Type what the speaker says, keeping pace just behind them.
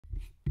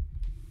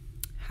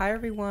Hi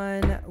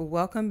everyone,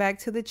 welcome back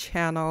to the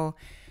channel.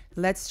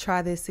 Let's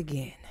try this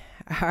again.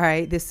 All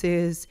right, this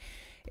is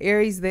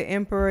Aries the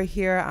Emperor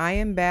here. I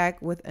am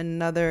back with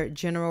another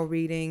general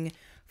reading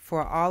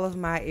for all of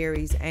my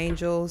Aries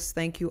angels.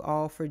 Thank you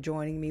all for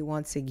joining me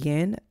once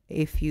again.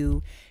 If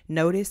you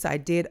notice, I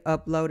did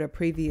upload a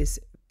previous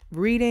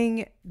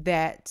reading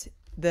that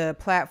the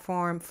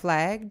platform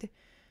flagged,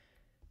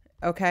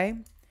 okay,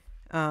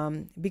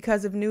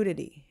 because of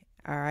nudity.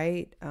 All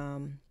right.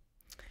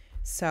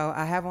 So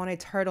I have on a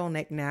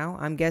turtleneck now.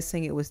 I'm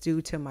guessing it was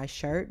due to my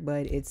shirt,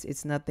 but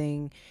it's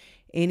nothing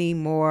any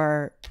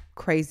more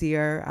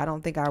crazier. I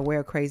don't think I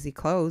wear crazy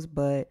clothes,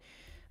 but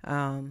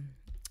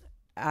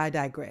I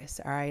digress.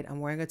 All right. I'm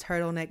wearing a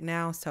turtleneck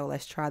now. So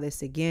let's try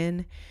this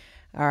again.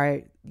 All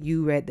right.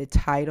 You read the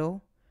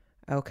title.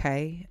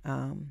 Okay.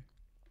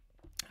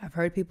 I've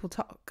heard people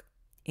talk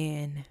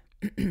and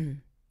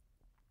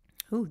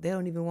ooh, they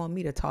don't even want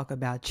me to talk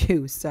about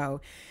you.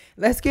 So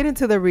let's get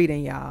into the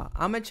reading, y'all.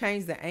 I'm going to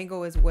change the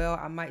angle as well.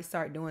 I might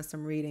start doing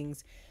some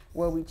readings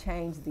where we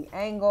change the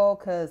angle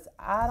because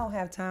I don't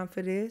have time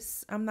for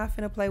this. I'm not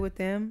going to play with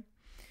them.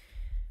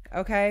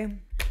 Okay.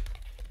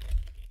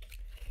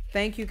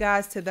 Thank you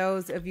guys to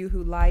those of you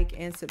who like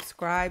and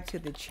subscribe to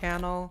the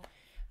channel.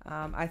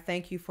 I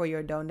thank you for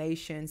your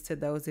donations to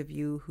those of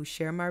you who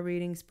share my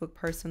readings, book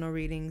personal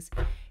readings,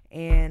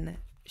 and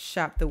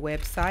shop the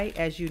website.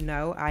 As you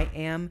know, I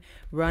am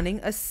running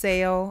a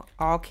sale.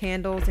 All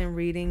candles and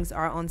readings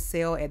are on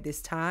sale at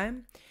this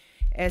time,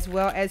 as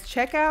well as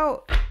check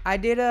out, I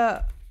did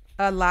a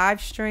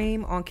live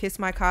stream on Kiss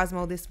My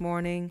Cosmo this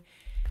morning.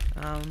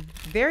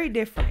 Very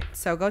different,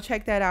 so go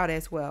check that out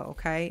as well.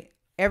 Okay,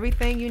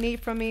 everything you need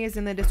from me is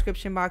in the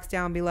description box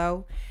down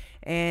below,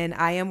 and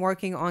I am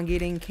working on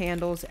getting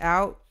candles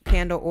out,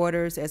 candle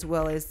orders, as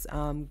well as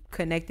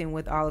connecting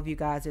with all of you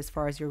guys as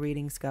far as your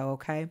readings go.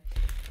 Okay,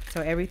 so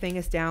everything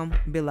is down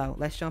below.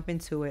 Let's jump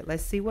into it.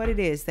 Let's see what it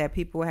is that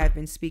people have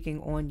been speaking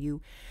on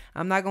you.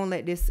 I'm not going to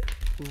let this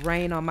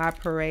rain on my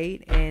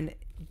parade. And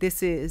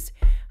this is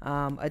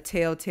a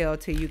telltale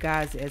to you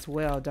guys as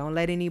well. Don't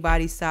let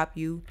anybody stop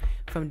you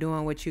from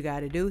doing what you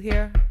got to do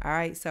here. All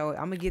right. So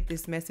I'm going to get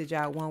this message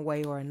out one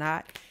way or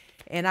not.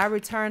 And I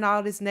return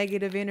all this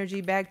negative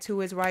energy back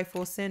to its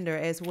rightful sender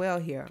as well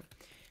here.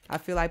 I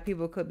feel like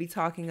people could be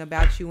talking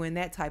about you in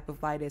that type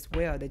of light as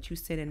well, that you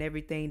sending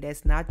everything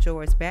that's not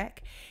yours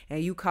back,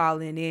 and you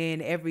calling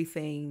in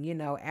everything, you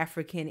know,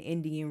 African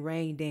Indian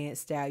rain dance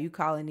style. You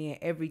calling in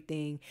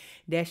everything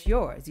that's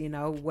yours, you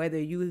know, whether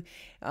you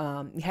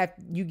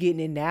you getting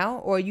it now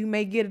or you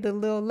may get it a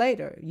little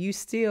later. You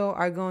still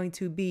are going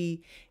to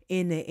be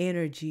in the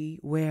energy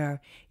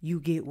where you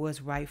get what's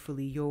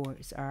rightfully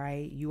yours. All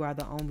right. You are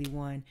the only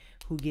one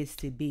who gets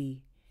to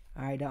be.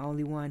 All right, the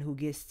only one who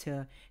gets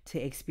to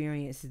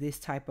experience this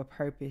type of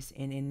purpose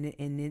and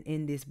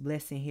in this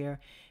blessing here.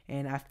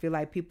 And I feel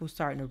like people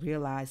starting to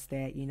realize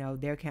that, you know,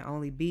 there can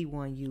only be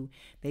one you.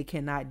 They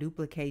cannot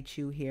duplicate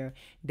you here.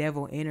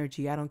 Devil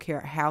energy. I don't care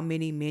how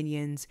many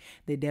minions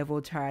the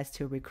devil tries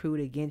to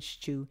recruit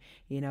against you.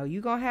 You know,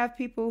 you're going to have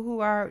people who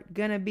are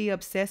going to be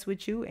obsessed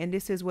with you. And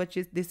this is what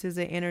this is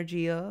an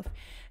energy of.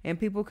 And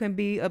people can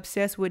be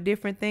obsessed with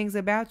different things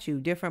about you,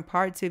 different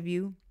parts of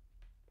you,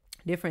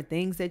 different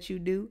things that you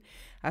do.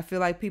 I feel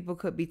like people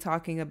could be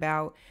talking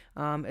about,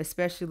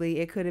 especially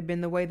it could have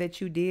been the way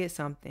that you did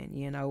something,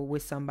 you know,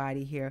 with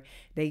somebody here.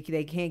 They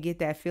can't get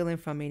that feeling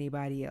from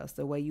anybody else.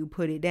 The way you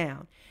put it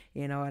down,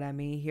 you know what I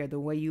mean here,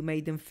 the way you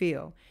made them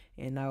feel,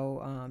 you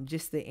know,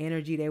 just the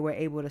energy they were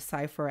able to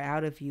cipher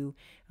out of you.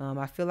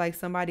 I feel like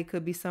somebody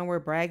could be somewhere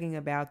bragging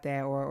about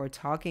that or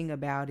talking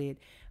about it,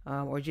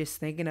 or just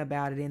thinking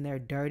about it in their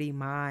dirty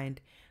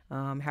mind,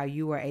 how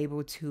you were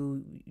able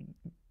to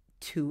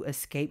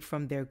escape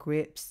from their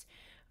grips,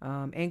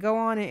 and go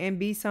on and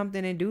be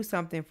something and do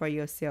something for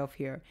yourself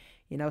here.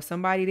 You know,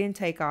 somebody didn't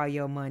take all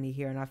your money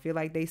here, and I feel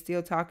like they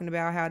still talking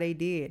about how they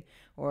did,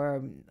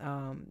 or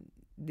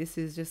this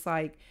is just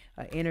like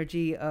an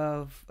energy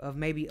of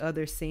maybe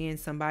others seeing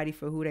somebody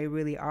for who they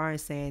really are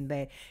and saying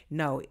that,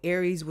 no,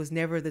 Aries was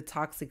never the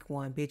toxic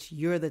one, bitch.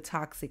 You're the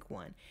toxic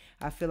one.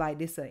 I feel like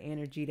this is an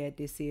energy that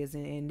this is.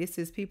 And this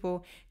is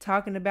people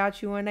talking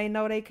about you and they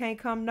know they can't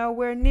come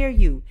nowhere near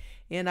you.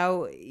 You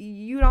know,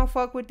 you don't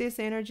fuck with this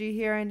energy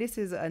here. And this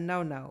is a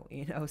no-no.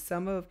 You know,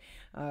 some of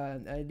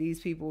these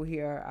people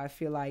here, I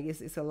feel like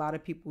it's a lot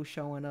of people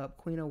showing up.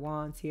 Queen of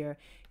Wands here.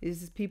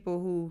 This is people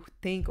who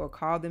think or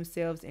call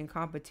themselves in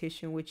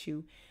competition with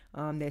you,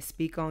 that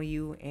speak on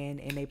you, and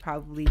they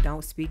probably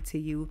don't speak to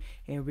you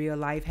in real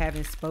life,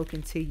 haven't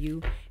spoken to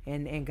you,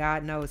 and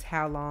God knows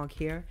how long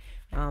here.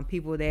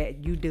 People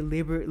that you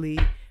deliberately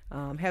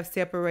have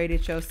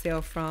separated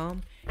yourself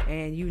from,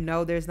 and you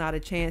know there's not a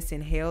chance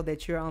in hell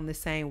that you're on the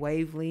same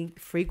wavelength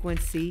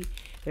frequency.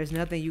 There's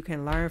nothing you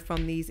can learn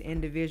from these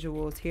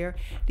individuals here.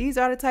 These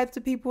are the types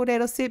of people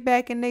that'll sit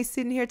back and they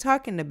sitting here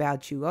talking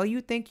about you. Oh,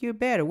 you think you're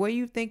better. Where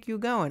you think you're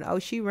going? Oh,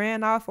 she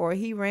ran off, or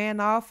he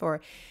ran off,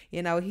 or,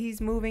 you know,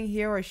 he's moving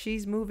here, or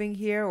she's moving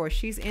here, or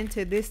she's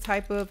into this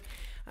type of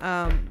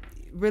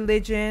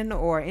religion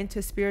or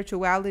into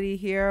spirituality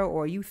here,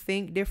 or you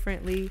think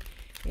differently,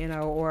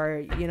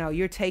 or,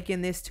 you're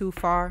taking this too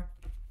far.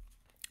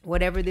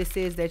 Whatever this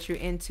is that you're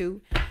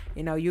into,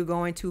 you're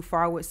going too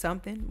far with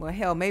something. Well,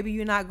 hell, maybe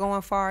you're not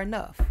going far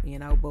enough,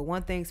 but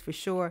one thing's for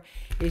sure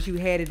is you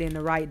headed in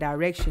the right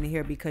direction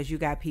here, because you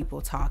got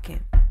people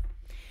talking.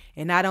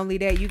 And not only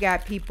that, you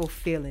got people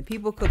feeling.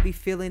 People could be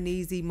feeling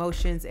these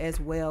emotions as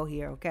well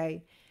here,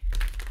 okay?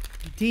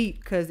 Deep,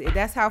 because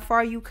that's how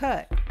far you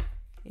cut.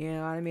 You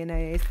know what I mean?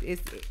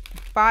 It's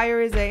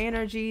fire is an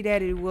energy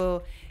that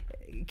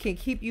can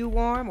keep you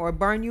warm or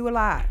burn you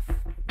alive.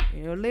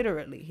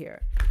 Literally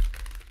here.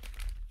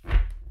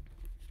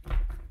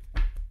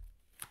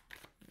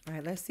 All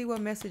right, let's see what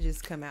messages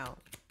come out.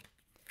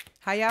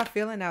 How y'all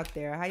feeling out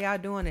there? How y'all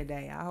doing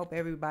today? I hope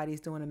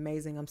everybody's doing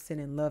amazing. I'm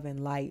sending love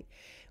and light.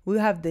 We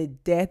have the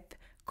Death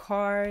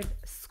card,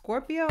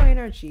 Scorpio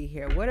energy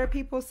here. What are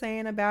people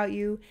saying about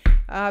you?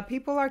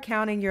 People are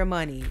counting your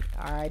money.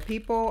 All right,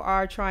 people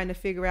are trying to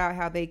figure out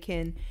how they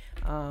can.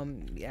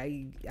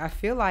 I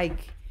feel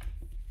like,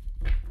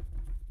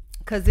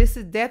 because this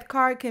is Death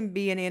card, can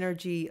be an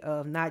energy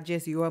of not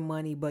just your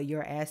money, but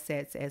your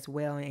assets as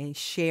well, and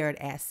shared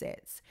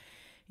assets.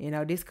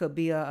 This could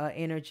be a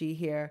energy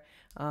here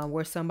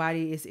where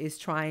somebody is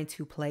trying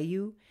to play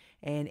you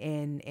and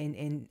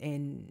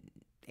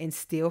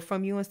steal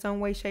from you in some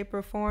way, shape,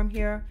 or form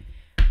here.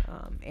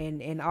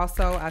 And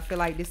also, I feel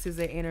like this is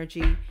an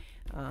energy,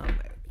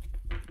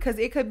 because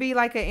it could be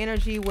like an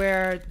energy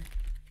where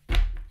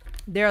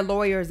there are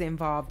lawyers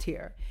involved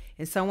here,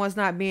 and someone's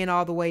not being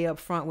all the way up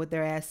front with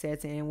their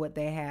assets and what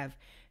they have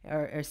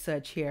or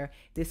such here.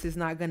 This is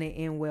not going to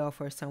end well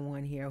for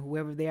someone here,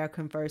 whoever they are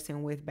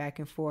conversing with back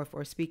and forth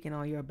or speaking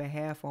on your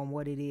behalf on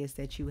what it is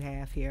that you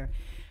have here.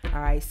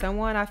 All right,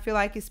 someone I feel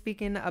like is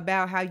speaking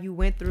about how you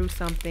went through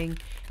something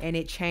and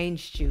it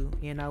changed you,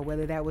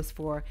 whether that was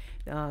for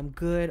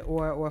good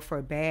or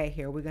for bad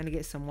here. We're going to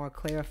get some more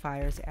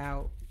clarifiers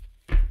out.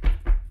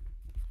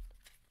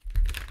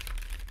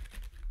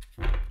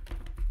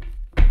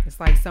 It's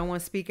like someone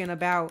speaking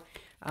about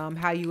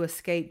how you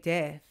escaped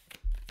death.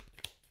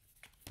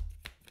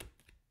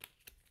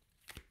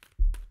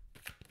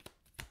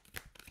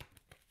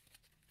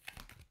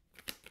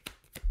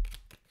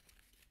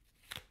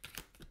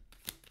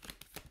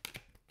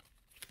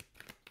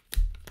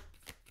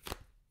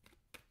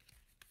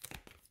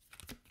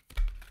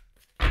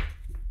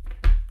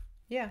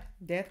 Yeah,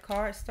 Death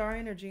card, Star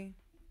energy.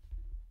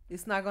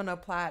 It's not going to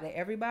apply to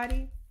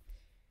everybody,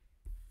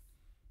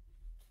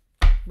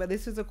 but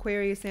this is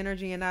Aquarius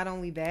energy. And not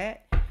only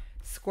that,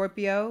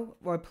 Scorpio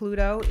or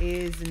Pluto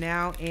is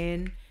now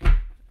in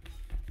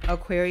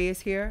Aquarius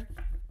here.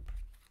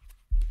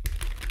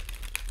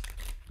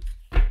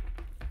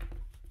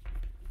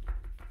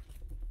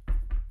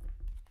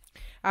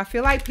 I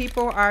feel like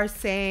people are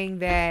saying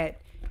that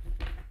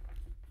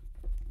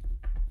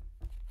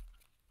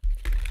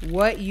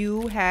what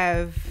you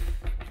have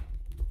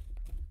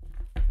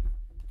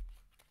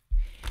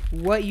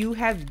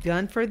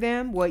done for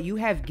them, what you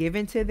have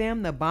given to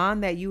them, the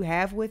bond that you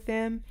have with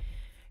them,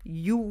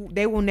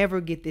 they will never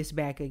get this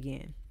back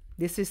again.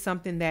 This is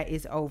something that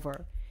is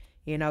over.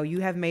 You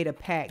have made a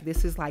pact.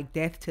 This is like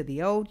death to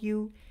the old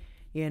you,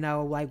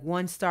 like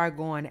one star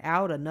going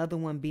out, another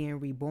one being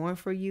reborn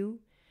for you.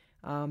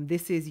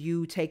 This is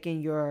you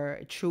taking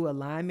your true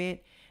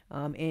alignment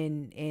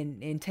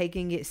and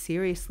taking it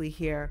seriously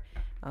here.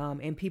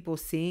 And people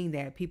seeing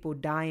that, people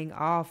dying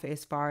off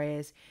as far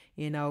as,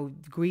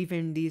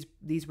 grieving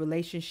these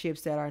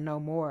relationships that are no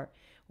more,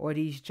 or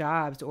these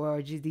jobs,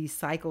 or just these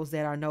cycles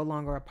that are no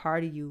longer a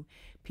part of you.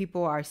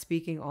 People are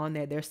speaking on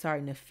that. They're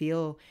starting to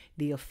feel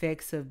the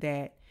effects of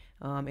that.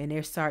 And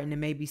they're starting to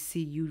maybe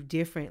see you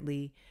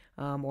differently,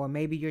 or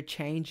maybe you're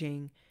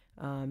changing.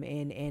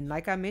 And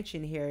like I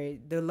mentioned here,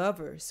 the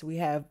Lovers, we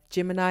have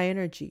Gemini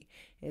energy.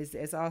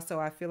 Is also,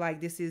 I feel like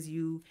this is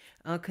you.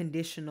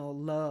 Unconditional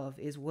love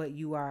is what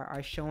you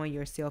are showing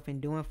yourself and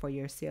doing for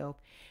yourself.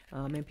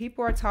 And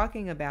people are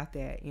talking about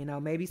that.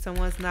 Maybe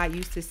someone's not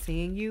used to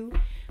seeing you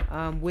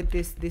with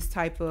this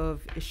type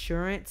of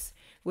assurance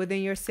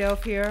within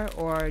yourself here,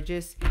 or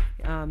just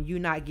you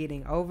not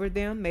getting over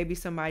them. Maybe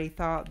somebody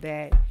thought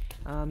that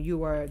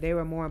they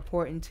were more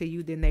important to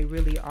you than they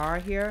really are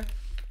here.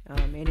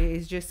 And it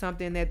is just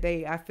something that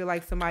I feel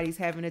like somebody's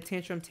having a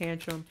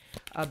tantrum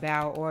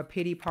about, or a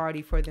pity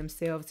party for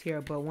themselves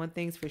here. But one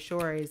thing's for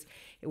sure is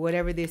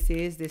whatever this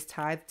is, this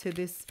tithe to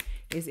this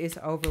is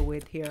over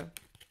with here.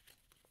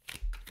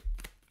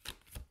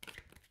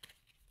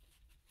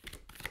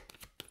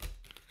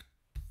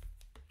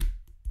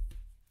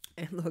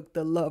 And look,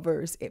 the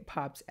Lovers, it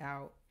pops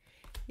out.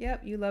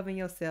 Yep, you loving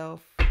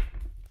yourself.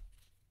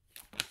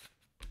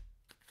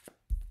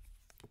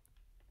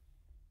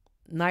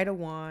 Knight of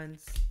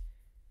Wands.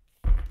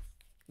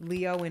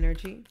 Leo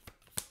energy.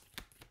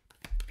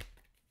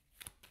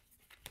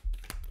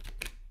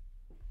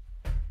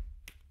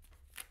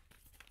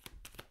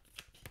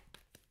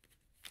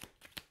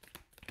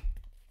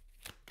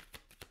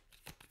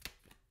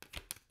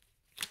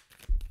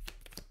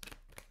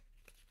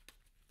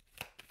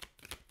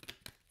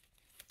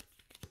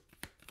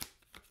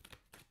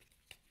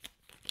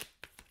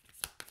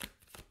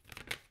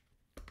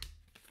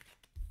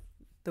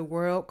 the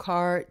World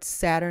card,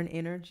 Saturn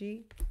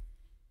energy.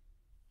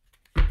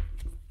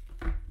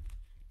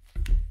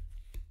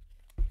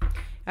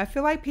 I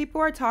feel like people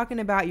are talking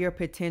about your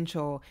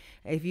potential.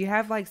 If you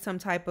have like some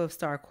type of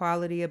star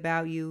quality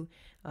about you,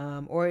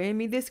 or I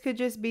mean, this could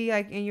just be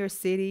like in your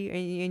city,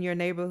 in your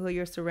neighborhood,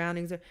 your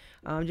surroundings.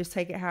 Just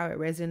take it how it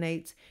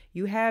resonates.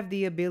 You have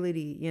the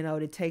ability, you know,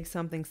 to take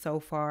something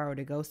so far or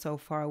to go so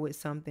far with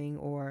something,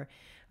 or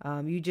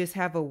you just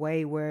have a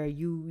way where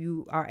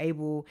you are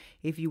able,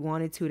 if you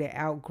wanted to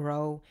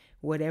outgrow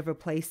whatever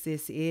place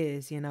this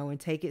is, you know, and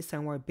take it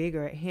somewhere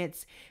bigger.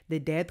 Hence the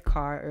death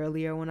card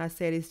earlier when I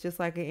said it's just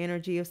like an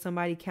energy of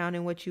somebody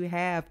counting what you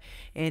have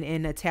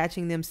and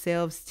attaching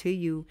themselves to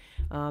you,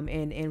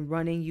 and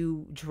running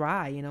you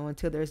dry, you know,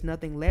 until there's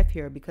nothing left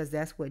here, because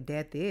that's what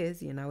death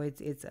is. You know,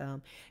 it's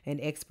an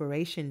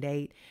expiration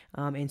date,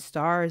 and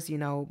stars, you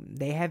know,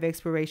 they have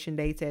expiration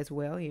dates as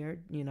well here,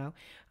 you know,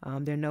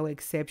 they're no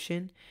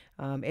exception,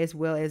 as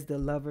well as the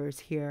lovers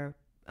here.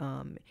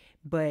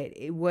 But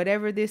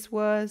whatever this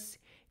was,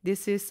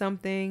 this is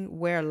something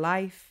where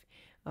life,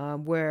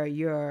 where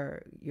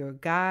your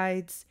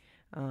guides,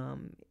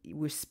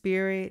 with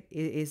spirit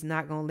is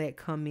not going to let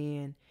come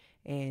in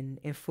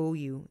and fool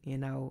you. You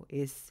know,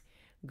 it's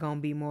going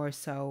to be more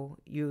so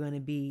you're going to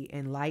be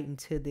enlightened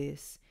to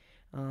this.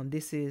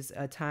 This is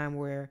a time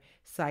where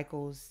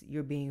cycles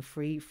you're being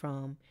freed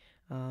from.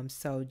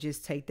 So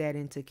just take that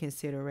into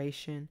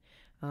consideration.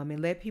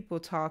 And let people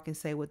talk and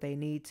say what they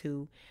need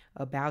to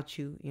about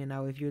you. You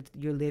know, if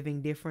you're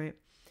living different,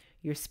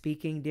 you're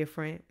speaking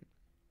different,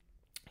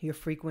 you're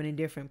frequenting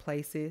different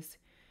places,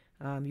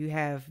 you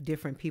have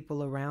different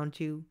people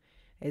around you.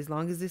 As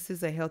long as this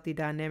is a healthy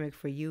dynamic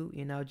for you,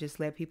 you know, just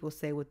let people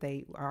say what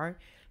they are.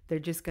 They're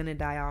just going to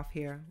die off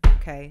here.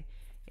 Okay.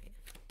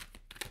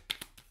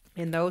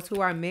 And those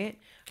who are meant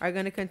are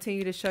going to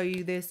continue to show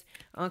you this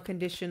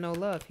unconditional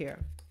love here.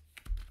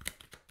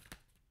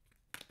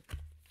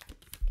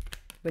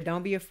 But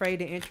don't be afraid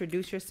to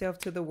introduce yourself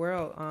to the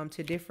world,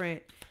 to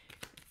different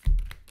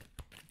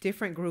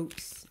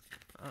groups,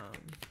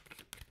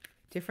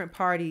 different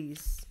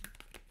parties.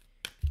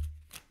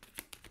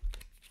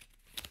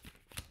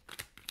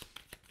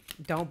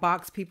 Don't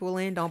box people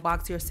in. Don't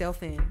box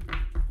yourself in.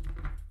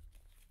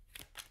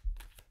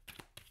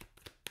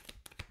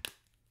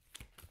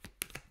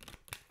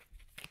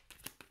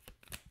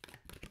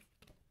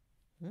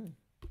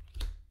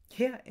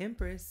 Yeah,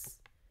 Empress.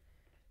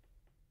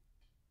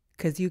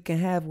 Because you can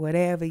have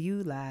whatever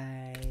you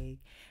like.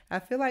 I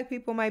feel like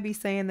people might be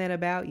saying that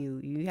about you.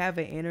 You have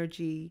an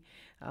energy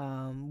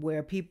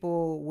where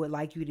people would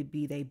like you to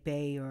be their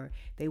bae, or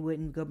they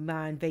wouldn't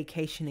mind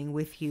vacationing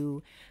with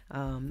you,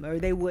 or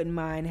they wouldn't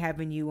mind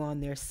having you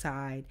on their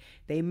side.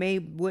 They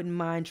wouldn't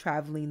mind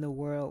traveling the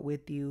world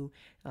with you.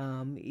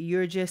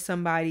 You're just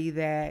somebody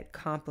that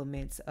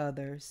compliments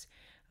others.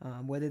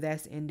 Whether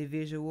that's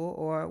individual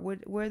or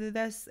whether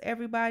that's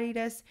everybody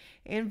that's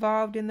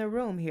involved in the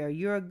room here.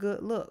 You're a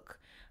good look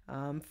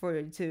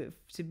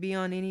to be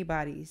on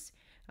anybody's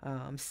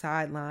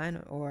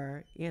sideline,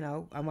 or, you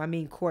know, I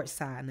mean court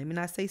side. Let me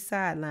not say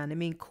sideline. I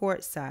mean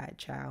court side,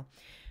 child.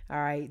 All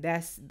right.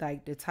 That's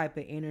like the type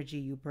of energy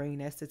you bring.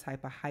 That's the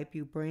type of hype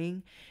you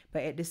bring.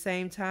 But at the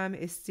same time,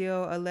 it's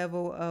still a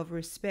level of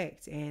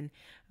respect and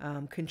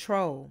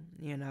control,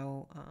 you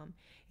know,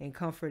 and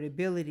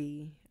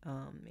comfortability,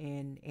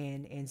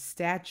 and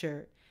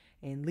stature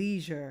and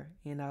leisure,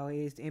 you know,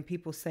 and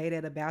people say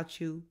that about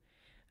you.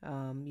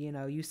 You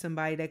know, you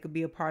somebody that could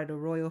be a part of the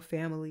royal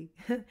family.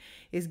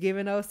 It's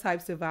giving those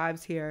types of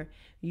vibes here.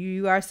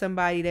 You are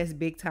somebody that's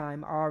big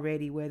time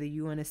already, whether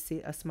you in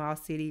a small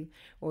city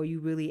or you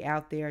really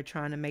out there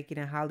trying to make it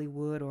in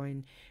Hollywood or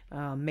in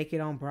make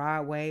it on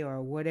Broadway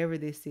or whatever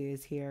this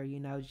is here.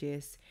 You know,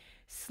 just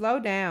slow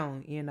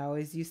down. You know,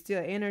 is you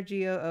still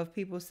energy of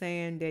people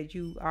saying that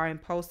you are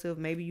impulsive.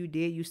 Maybe you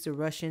did used to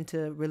rush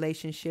into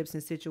relationships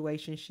and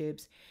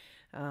situationships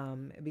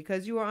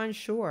because you are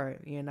unsure.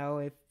 You know,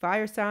 if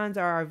fire signs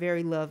are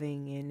very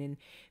loving and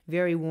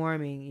very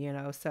warming, you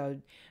know,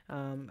 so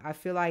I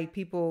feel like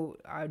people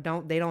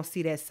don't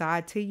see that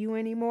side to you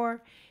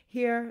anymore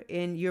here,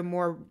 and you're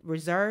more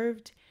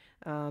reserved.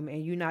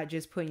 And you're not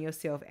just putting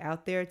yourself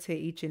out there to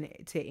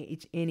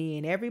any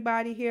and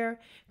everybody here,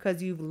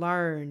 because you've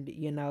learned,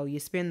 you know, you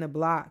spin the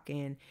block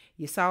and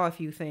you saw a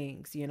few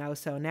things, you know,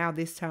 so now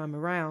this time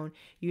around,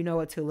 you know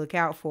what to look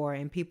out for,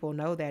 and people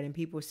know that, and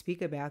people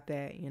speak about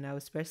that, you know,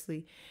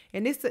 especially,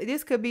 and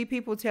this could be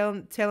people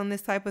telling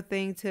this type of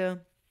thing to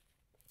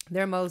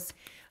their most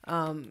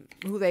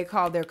who they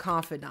call their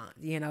confidant,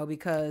 you know,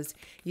 because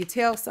you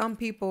tell some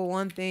people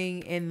one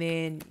thing and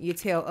then you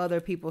tell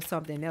other people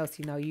something else.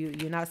 You know,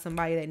 you're not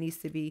somebody that needs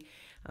to be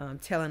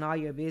telling all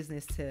your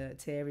business to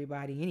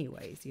everybody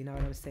anyways. You know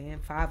what I'm saying?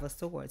 5 of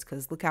Swords,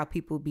 because look how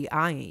people be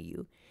eyeing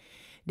you.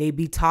 They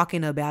be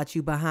talking about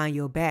you behind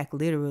your back,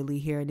 literally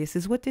here. This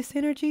is what this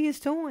energy is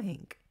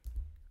doing.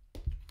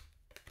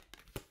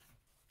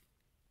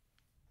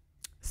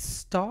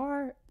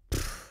 Star,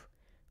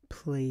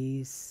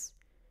 please.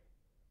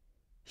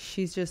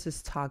 She's just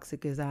as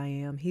toxic as I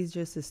am. He's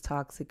just as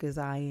toxic as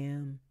I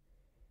am.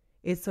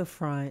 It's a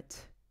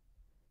front.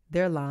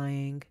 They're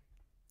lying.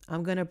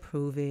 I'm going to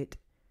prove it.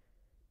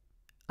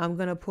 I'm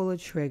going to pull a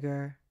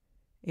trigger.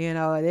 You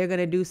know, they're going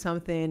to do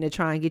something to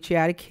try and get you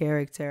out of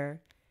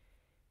character.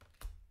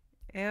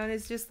 And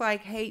it's just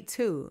like hate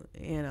too,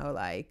 you know,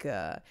 like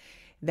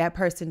that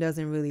person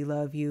doesn't really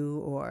love you,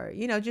 or,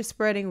 you know, just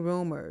spreading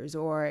rumors,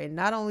 or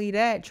not only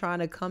that, trying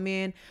to come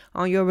in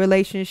on your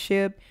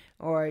relationship,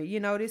 or,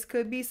 you know, this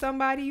could be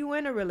somebody you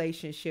in a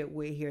relationship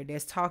with here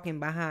that's talking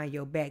behind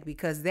your back,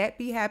 because that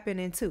be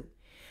happening too.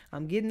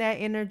 I'm getting that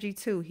energy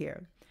too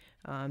here.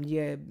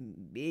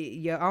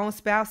 Your own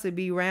spouse would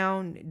be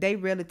around they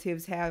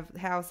relatives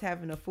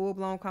having a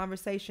full-blown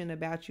conversation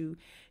about you,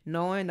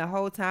 knowing the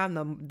whole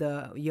time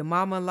your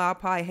mama-in-law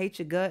probably hates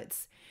your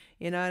guts,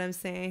 you know what I'm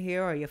saying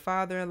here, or your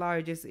father-in-law, or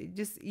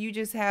you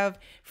just have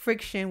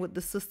friction with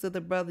the sister, the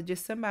brother,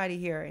 just somebody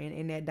here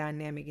in that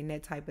dynamic and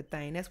that type of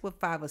thing. That's what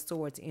Five of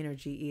Swords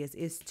energy is.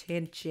 It's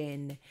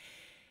tension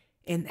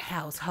in the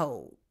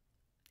household,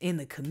 in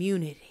the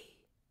community,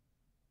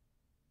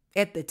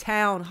 at the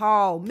town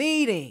hall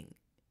meeting.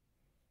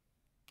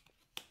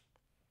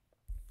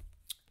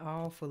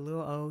 All for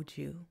little old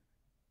you.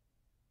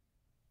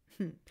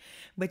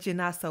 But you're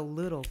not so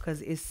little,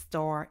 because it's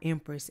Star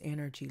Empress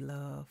energy,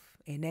 love.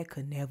 And that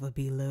could never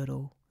be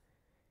little.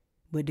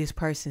 But this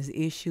person's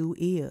issue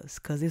is,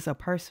 because it's a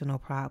personal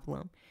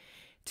problem.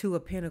 Two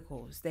of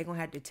Pentacles. They're going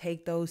to have to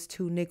take those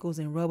two nickels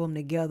and rub them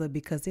together,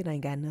 because it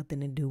ain't got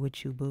nothing to do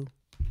with you, boo.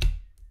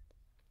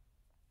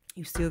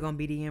 You still going to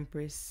be the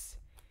Empress.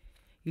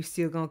 You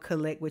still going to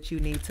collect what you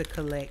need to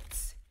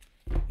collect.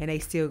 And they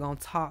still going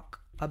to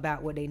talk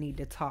about what they need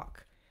to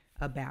talk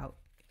about.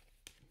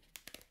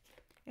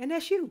 And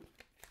that's you.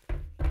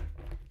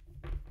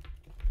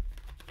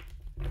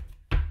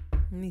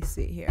 Let me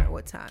see here.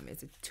 What time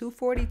is it?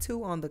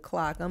 2:42 on the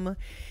clock. I'm going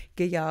to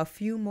give y'all a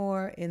few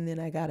more and then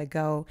I got to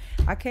go.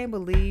 I can't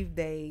believe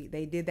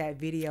they did that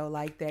video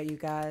like that, you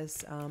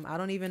guys. I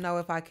don't even know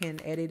if I can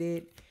edit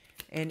it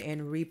and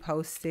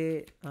repost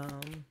it.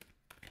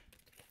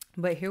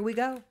 But here we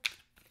go.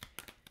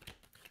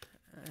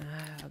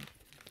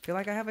 I feel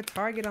like I have a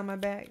target on my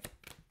back.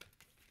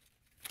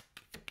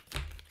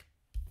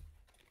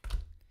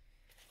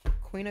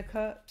 Queen of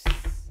Cups.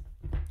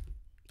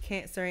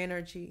 Cancer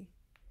energy.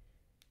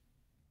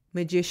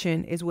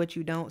 Magician is what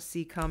you don't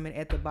see coming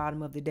at the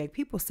bottom of the deck.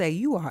 People say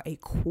you are a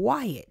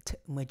quiet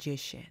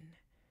magician.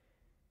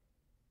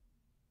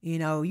 You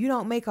know, you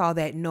don't make all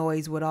that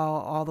noise with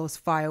all those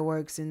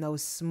fireworks and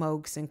those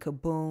smokes and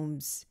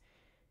kabooms.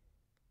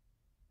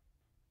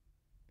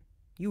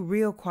 You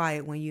real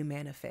quiet when you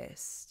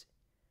manifest.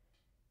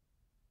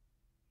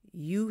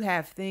 You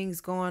have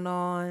things going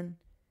on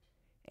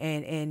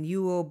and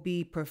you will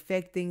be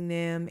perfecting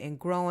them and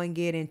growing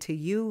it. And to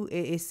you,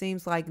 it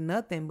seems like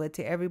nothing, but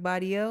to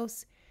everybody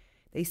else,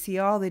 they see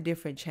all the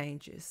different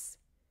changes.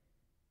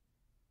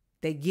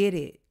 They get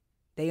it.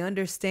 They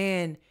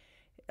understand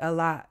a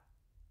lot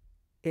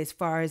as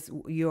far as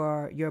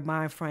your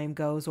mind frame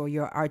goes, or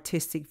your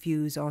artistic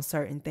views on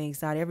certain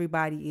things. Not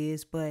everybody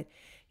is, but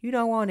you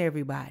don't want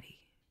everybody.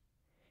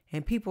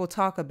 And people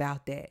talk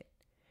about that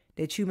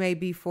you may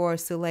be for a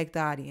select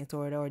audience,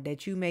 or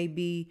that you may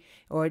be,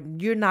 or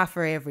you're not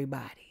for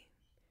everybody.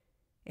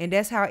 And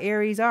that's how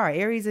Aries are.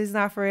 Aries is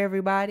not for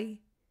everybody.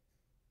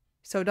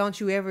 So don't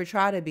you ever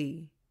try to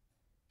be.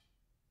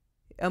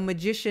 A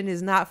magician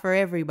is not for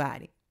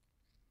everybody.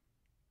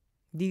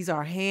 These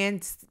are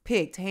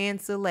hand-picked,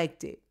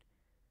 hand-selected.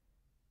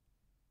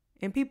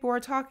 And people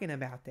are talking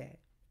about that.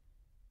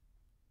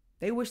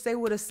 They wish they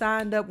would have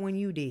signed up when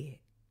you did.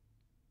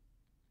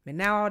 But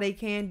now all they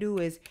can do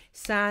is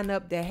sign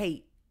up to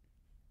hate.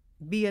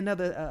 Be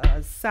another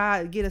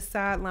get a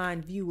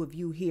sideline view of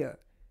you here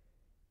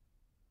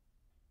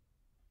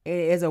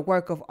as a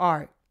work of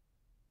art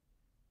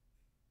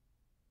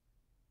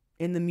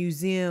in the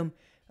museum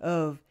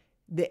of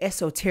the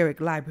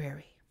esoteric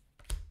library.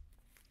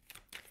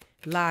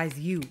 Lies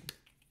you,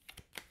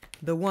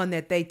 the one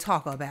that they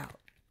talk about.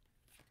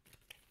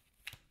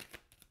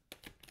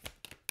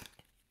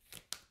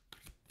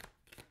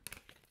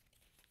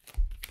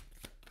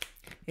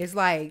 It's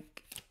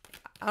like,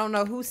 I don't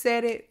know who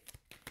said it,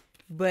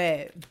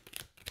 but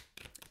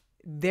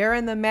they're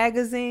in the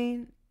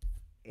magazine,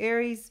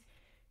 Aries,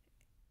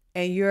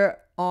 and you're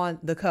on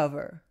the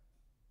cover.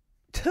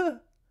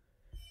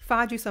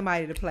 Find you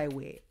somebody to play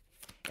with.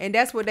 And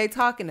that's what they're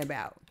talking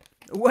about.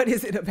 What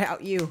is it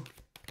about you?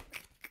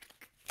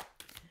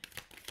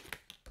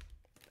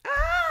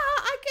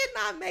 I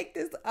cannot make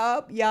this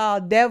up, y'all.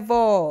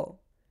 Devil.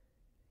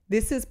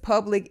 This is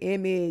public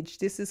image.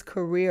 This is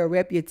career,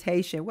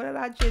 reputation. What did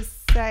I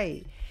just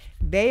say?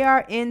 They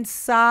are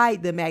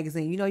inside the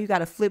magazine. You know, you got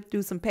to flip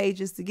through some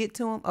pages to get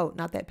to them. Oh,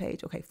 not that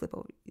page. Okay, flip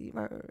over.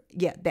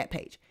 Yeah, that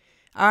page.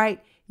 All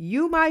right.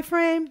 You, my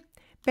friend,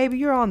 baby,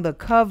 you're on the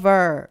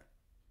cover.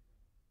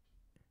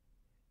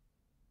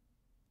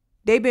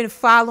 They've been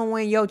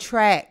following your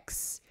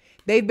tracks.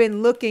 They've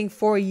been looking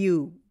for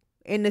you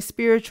in the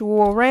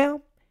spiritual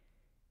realm.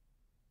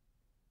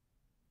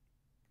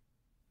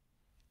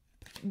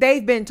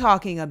 They've been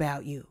talking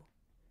about you.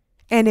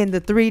 And in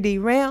the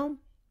 3D realm,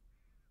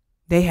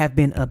 they have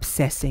been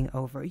obsessing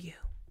over you.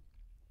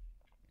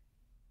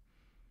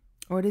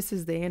 Or this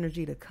is the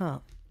energy to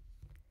come.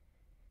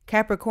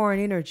 Capricorn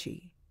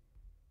energy.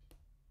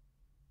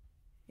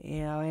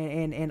 You know,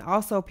 and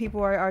also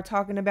people are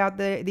talking about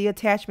the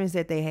attachments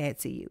that they had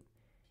to you.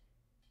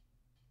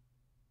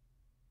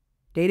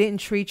 They didn't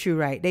treat you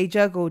right. They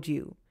juggled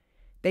you.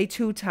 They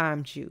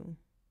two-timed you.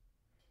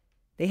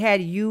 They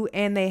had you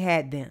and they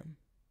had them.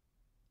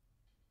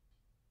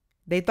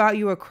 They thought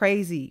you were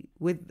crazy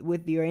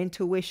with your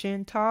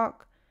intuition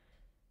talk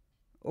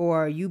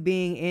or you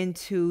being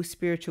into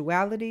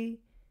spirituality.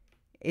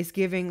 It's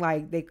giving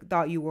like they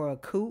thought you were a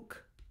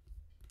kook.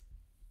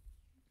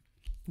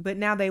 But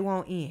now they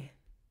want in.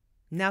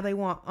 Now they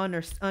want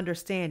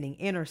understanding,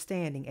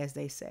 understanding, as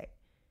they say.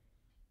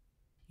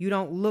 You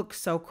don't look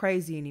so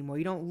crazy anymore.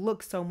 You don't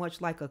look so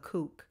much like a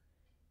kook.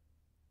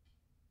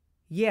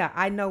 Yeah,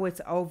 I know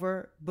it's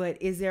over,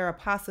 but is there a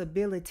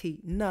possibility?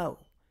 No,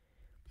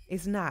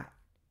 it's not.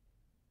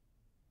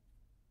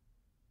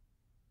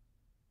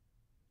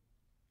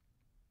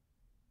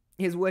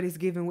 Is what is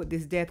given with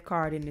this death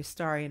card and this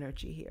star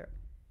energy here.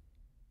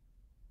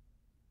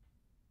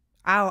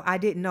 I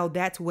didn't know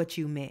that's what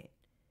you meant.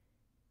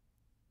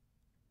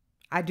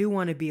 I do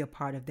want to be a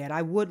part of that.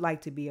 I would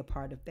like to be a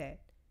part of that.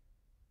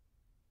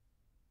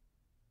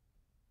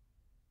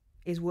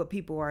 Is what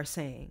people are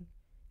saying,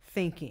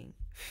 thinking,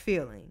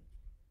 feeling.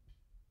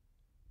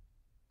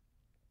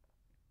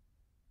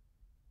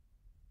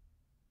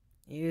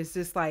 It's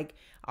just like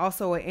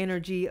also an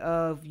energy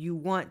of you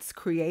once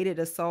created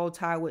a soul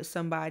tie with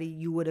somebody.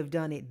 You would have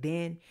done it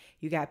then.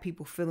 You got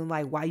people feeling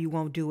like, why you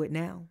won't do it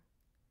now?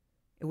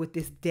 With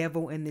this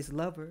devil and this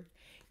lover.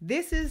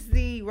 This is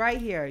the right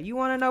here. You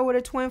want to know what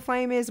a twin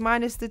flame is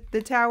minus the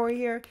tower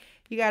here?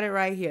 You got it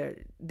right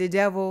here. The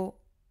devil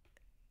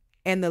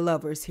and the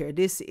lovers here.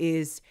 This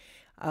is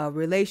a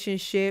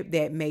relationship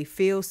that may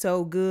feel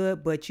so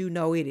good, but you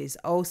know it is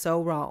oh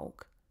so wrong.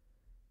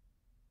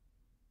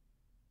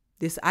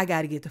 I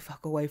got to get the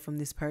fuck away from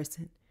this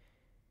person.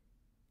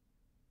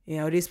 You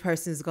know, this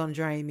person is going to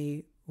drain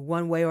me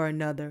one way or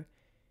another.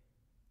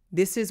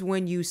 This is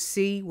when you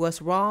see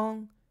what's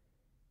wrong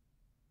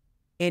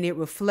and it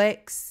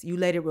reflects, you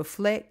let it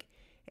reflect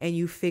and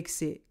you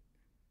fix it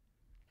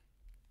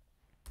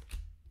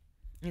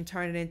and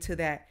turn it into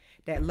that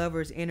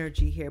lover's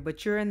energy here.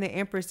 But you're in the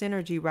Empress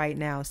energy right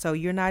now, so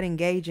you're not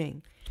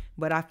engaging.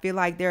 But I feel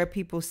like there are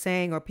people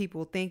saying or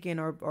people thinking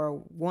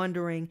or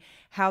wondering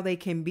how they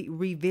can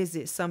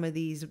revisit some of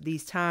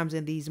these times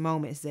and these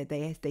moments that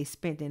they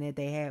spent and that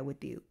they had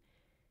with you.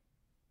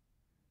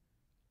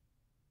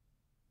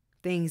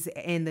 Things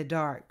in the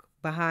dark,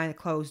 behind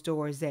closed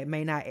doors that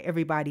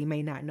everybody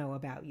may not know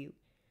about you.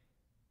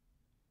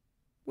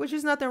 Which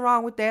is nothing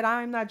wrong with that.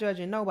 I'm not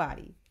judging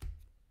nobody.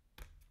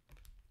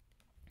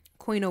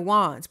 Queen of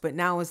Wands, but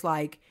now it's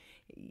like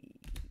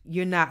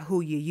you're not who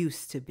you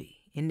used to be.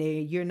 And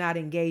you're not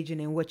engaging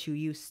in what you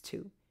used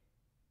to.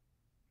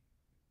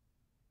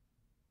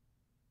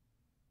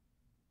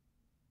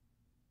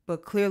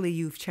 But clearly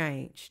you've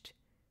changed.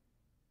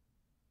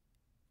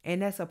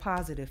 And that's a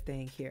positive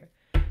thing here.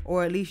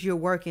 Or at least you're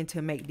working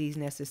to make these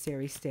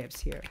necessary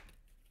steps here.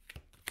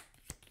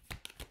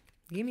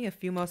 Give me a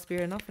few more,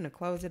 Spirit, and I'm going to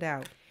close it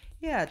out.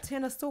 Yeah,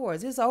 10 of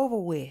Swords. It's over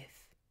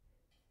with.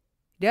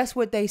 That's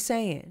what they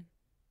saying.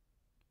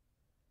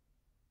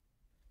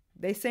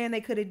 They saying they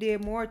could have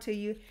did more to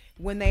you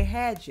when they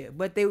had you,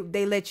 but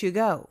they let you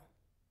go.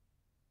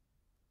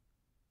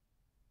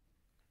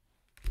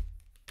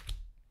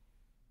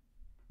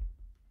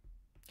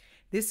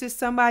 This is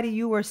somebody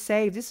you were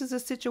saved. This is a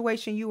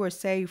situation you were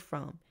saved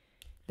from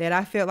that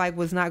I felt like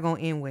was not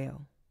going to end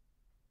well.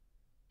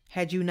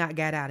 Had you not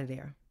got out of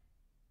there.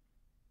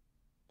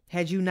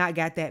 Had you not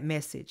got that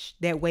message,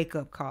 that wake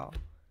up call.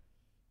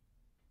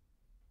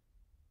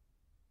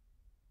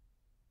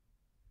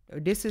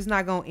 This is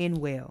not going to end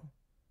well.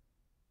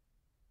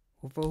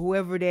 For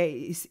whoever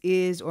that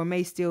is or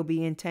may still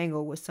be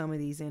entangled with some of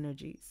these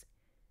energies.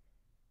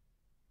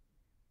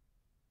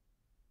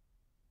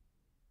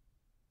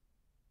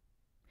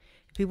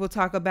 People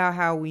talk about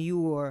how when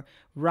you were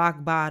rock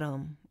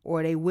bottom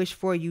or they wish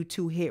for you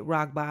to hit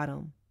rock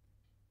bottom.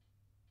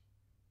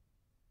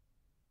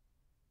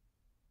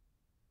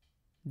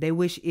 They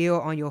wish ill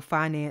on your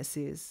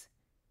finances,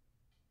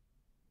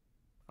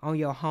 on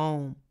your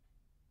home,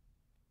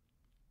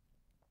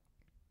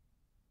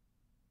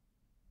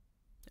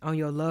 on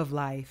your love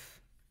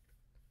life,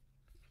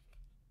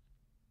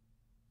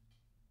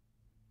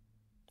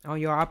 on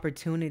your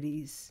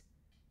opportunities,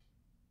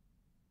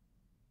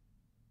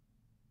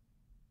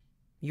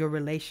 your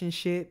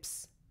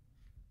relationships.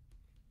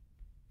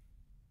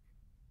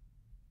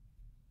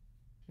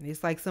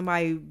 It's like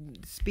somebody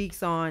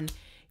speaks on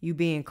you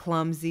being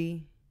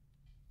clumsy.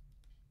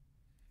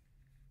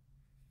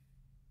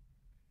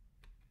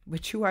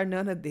 But you are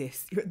none of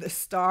this. You're the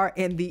star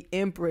and the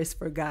Empress,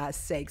 for God's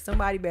sake.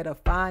 Somebody better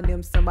find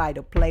them somebody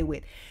to play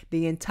with.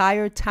 The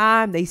entire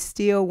time they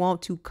still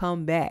want to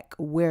come back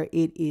where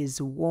it is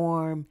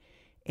warm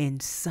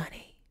and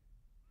sunny.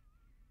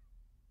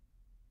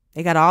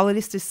 They got all of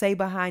this to say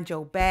behind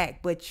your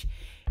back, but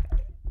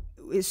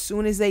as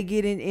soon as they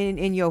get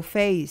in your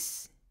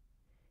face,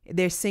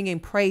 they're singing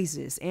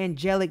praises,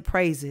 angelic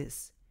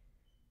praises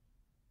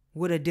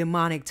with a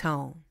demonic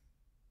tone.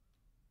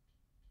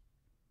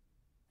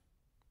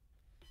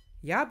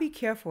 Y'all be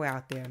careful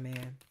out there,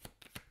 man.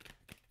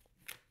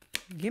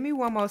 Give me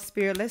one more,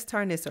 Spirit. Let's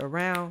turn this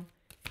around.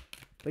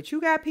 But you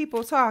got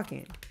people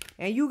talking,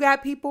 and you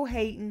got people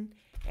hating,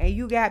 and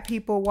you got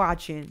people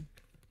watching.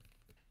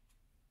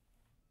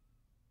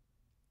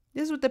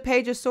 This with the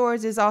Page of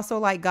Swords is also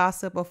like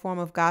gossip, a form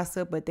of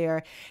gossip, but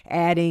they're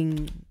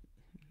adding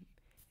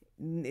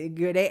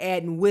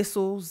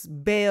whistles,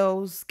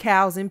 bells,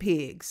 cows, and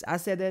pigs. I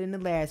said that in the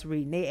last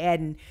reading. They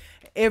adding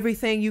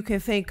everything you can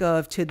think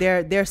of to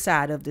their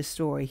side of the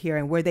story here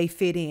and where they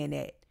fit in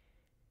at.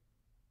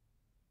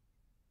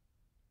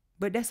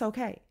 But that's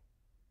okay.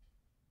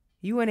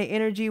 You in an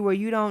energy where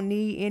you don't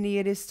need any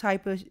of this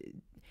type of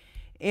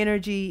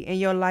energy in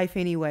your life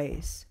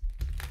anyways.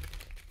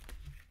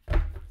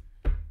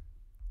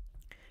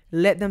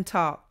 Let them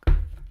talk.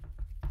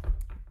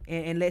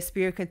 And let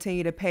Spirit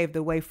continue to pave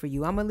the way for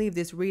you. I'm going to leave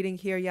this reading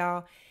here,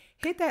 y'all.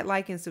 Hit that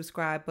like and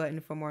subscribe button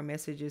for more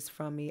messages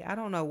from me. I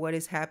don't know what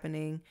is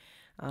happening,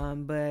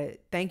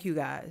 but thank you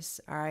guys.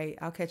 All right.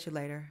 I'll catch you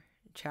later.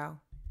 Ciao.